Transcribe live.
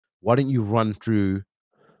why don't you run through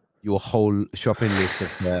your whole shopping list of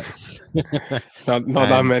certs? Not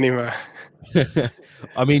that many, man.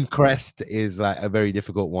 I mean, Crest is like a very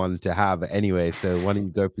difficult one to have anyway. So why don't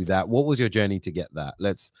you go through that? What was your journey to get that?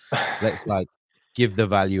 Let's like give the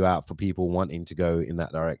value out for people wanting to go in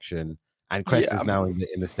that direction. And Crest is now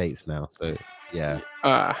in the States now. So yeah,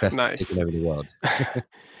 Crest is taking over the world.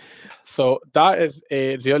 So that is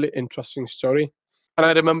a really interesting story. And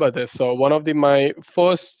I remember this. So one of my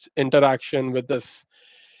first interaction with this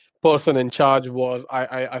person in charge was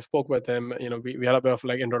I spoke with him. We had a bit of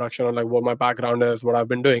like introduction on like what my background is, what I've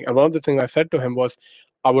been doing. And one of the things I said to him was,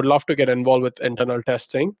 I would love to get involved with internal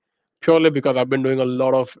testing, purely because I've been doing a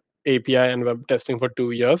lot of API and web testing for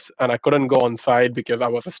 2 years, and I couldn't go on site because I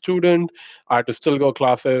was a student. I had to still go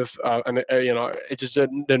classes, and it just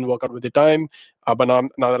didn't work out with the time. But now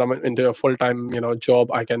that I'm into a full-time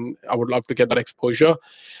job, I would love to get that exposure.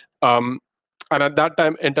 And at that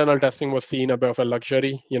time, internal testing was seen a bit of a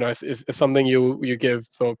luxury. It's something you give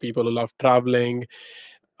for people who love traveling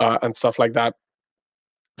and stuff like that.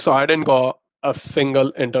 So I didn't go a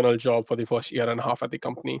single internal job for the first year and a half at the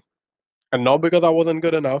company. And not because I wasn't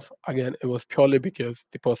good enough. Again, it was purely because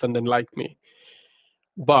the person didn't like me.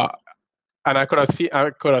 And I could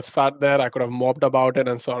have sat there, I could have mopped about it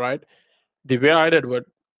and so, right? The way I did was,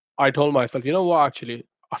 I told myself, you know what, actually,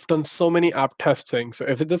 I've done so many app testing. So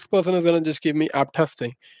if this person is going to just give me app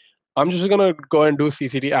testing, I'm just going to go and do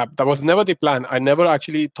CCD app. That was never the plan. I never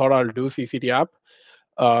actually thought I'll do CCD app.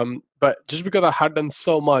 But just because I had done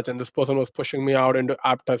so much and this person was pushing me out into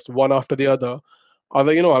app tests one after the other, I was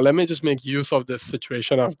like, let me just make use of this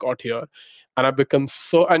situation I've got here. And I've become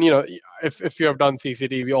so, and if you have done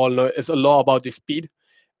CCD, we all know it's a lot about the speed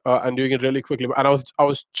and doing it really quickly. And I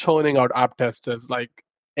was churning out app testers like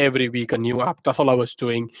every week, a new app. That's all I was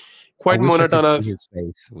doing. Quite I wish monotonous. I could see his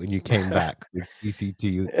face when you came back with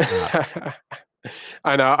CCT app.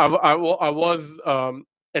 I know. I was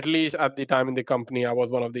at least at the time in the company, I was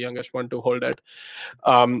one of the youngest one to hold it.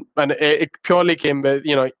 And it purely came with,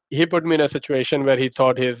 he put me in a situation where he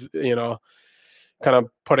thought he's, kind of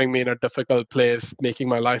putting me in a difficult place, making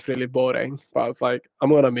my life really boring. But I was like,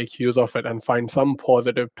 I'm going to make use of it and find some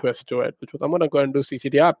positive twist to it, which was I'm going to go and do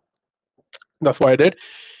CCD app. That's what I did.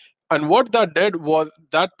 And what that did was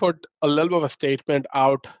that put a little bit of a statement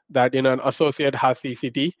out that, an associate has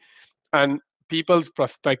CCT, and people's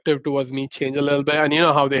perspective towards me changed a little bit. And you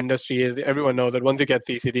know how the industry is. Everyone knows that once you get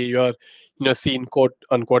CCT, you're seen quote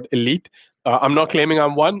unquote elite. I'm not claiming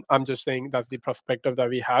I'm one. I'm just saying that's the perspective that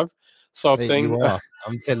we have. So You are.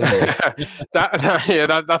 I'm telling you.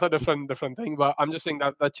 that's a different thing. But I'm just saying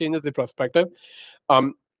that changes the perspective.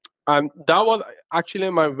 And that was actually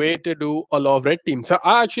my way to do a lot of red team. So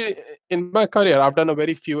I actually, in my career, I've done a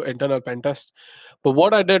very few internal pen tests. But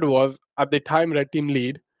what I did was, at the time red team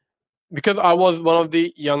lead, because I was one of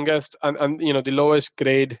the youngest and the lowest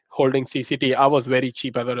grade holding CCT, I was very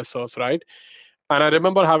cheap as a resource, right? And I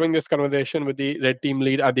remember having this conversation with the red team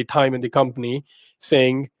lead at the time in the company,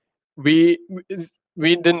 saying we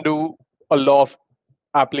didn't do a lot of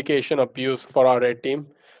application abuse for our red team.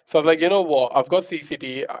 So I was like, you know what, I've got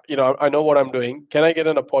CCT, I know what I'm doing. Can I get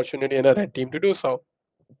an opportunity in a red team to do so?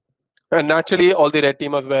 And naturally, all the red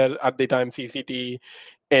teamers were at the time CCT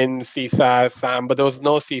in CSAS, SAM, but there was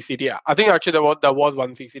no CCT. I think actually there was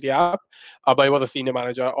one CCT app, but it was a senior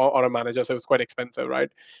manager or a manager, so it was quite expensive, right?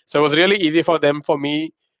 So it was really easy for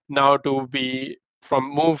me now to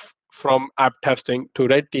move from app testing to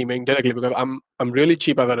red teaming directly, because I'm really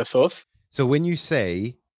cheap as a resource. So when you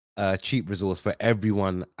say cheap resource, for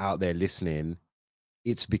everyone out there listening,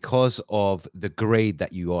 it's because of the grade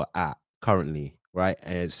that you are at currently, right?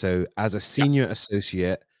 And so as a senior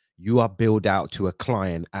associate, you are billed out to a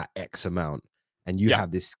client at X amount and you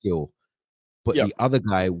have this skill. But the other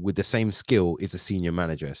guy with the same skill is a senior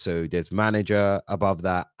manager. So there's manager above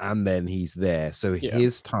that, and then he's there. So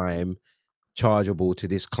his time chargeable to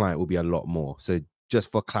this client will be a lot more. So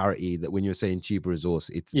just for clarity, that when you're saying cheaper resource,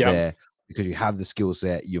 it's there because you have the skill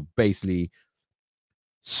set. You've basically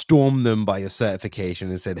stormed them by your certification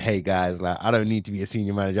and said, hey guys, like, I don't need to be a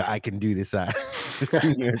senior manager, I can do this at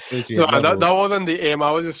senior associate level. That wasn't the aim.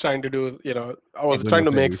 I was just trying to do, I was trying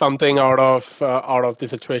to make something out of the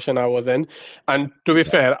situation I was in. And to be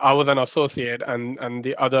fair, I was an associate and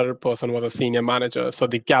the other person was a senior manager, so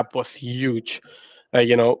the gap was huge.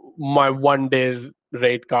 My 1 day's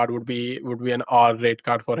rate card would be an hour rate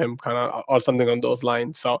card for him, kind of, or something on those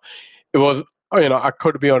lines. So it was, I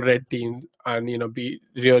could be on red team and be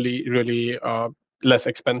really, really less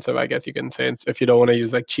expensive, I guess you can say, if you don't want to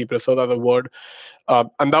use like cheap resource as a word.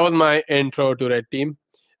 And that was my intro to red team.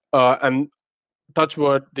 And touch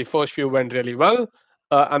wood, the first few went really well.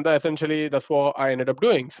 And then essentially that's what I ended up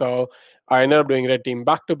doing. So I ended up doing Red Team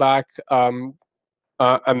back to back.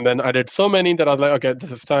 And then I did so many that I was like, okay,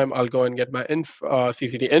 this is time. I'll go and get my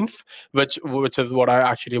CCT inf, which is what I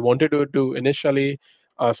actually wanted to do initially.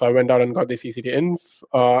 So I went out and got the CCT inf,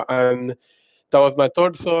 and that was my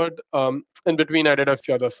third cert. In between, I did a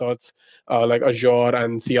few other certs like Azure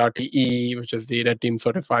and CRTE, which is the Red Team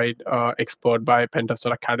Certified Expert by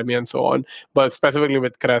Pentester Academy, and so on. But specifically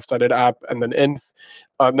with Crest, I did app and then inf.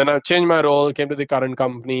 Then I changed my role, came to the current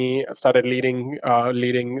company, started leading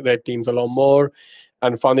red teams a lot more,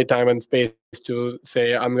 and found the time and space to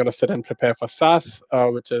say I'm going to sit and prepare for SAS,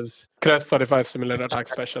 which is Crest Certified Simulator Attack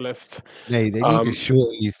Specialist. They need to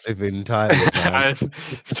shorten these flipping titles, man.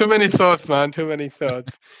 Too many certs, man. Too many certs.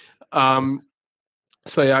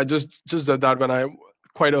 So yeah, I just did that when I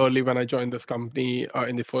quite early when I joined this company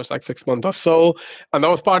in the first like 6 months or so, and that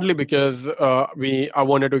was partly because I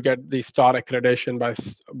wanted to get the star accreditation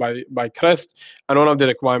by Crest, and one of the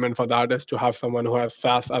requirement for that is to have someone who has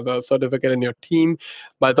SAS as a certificate in your team.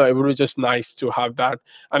 But I thought it would be just nice to have that,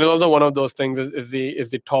 and although one of those things is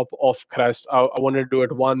the top of Crest, I wanted to do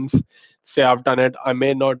it once. Say I've done it, I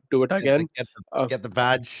may not do it again. Get the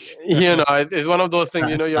badge. It's one of those things.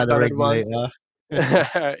 You've done it once. Regulator.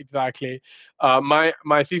 Exactly. My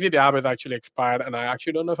CCD app is actually expired, and I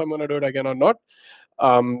actually don't know if I'm going to do it again or not.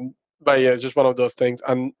 But yeah, it's just one of those things.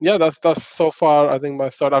 And yeah, that's so far. I think my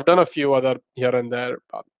cert. I've done a few other here and there.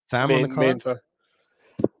 Sam on the cards?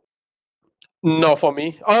 No, for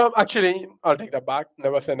me. Actually, I'll take that back.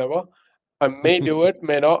 Never say never. I may do it,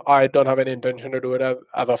 may not. I don't have any intention to do it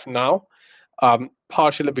as of now.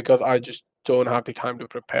 Partially because I just don't have the time to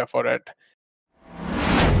prepare for it.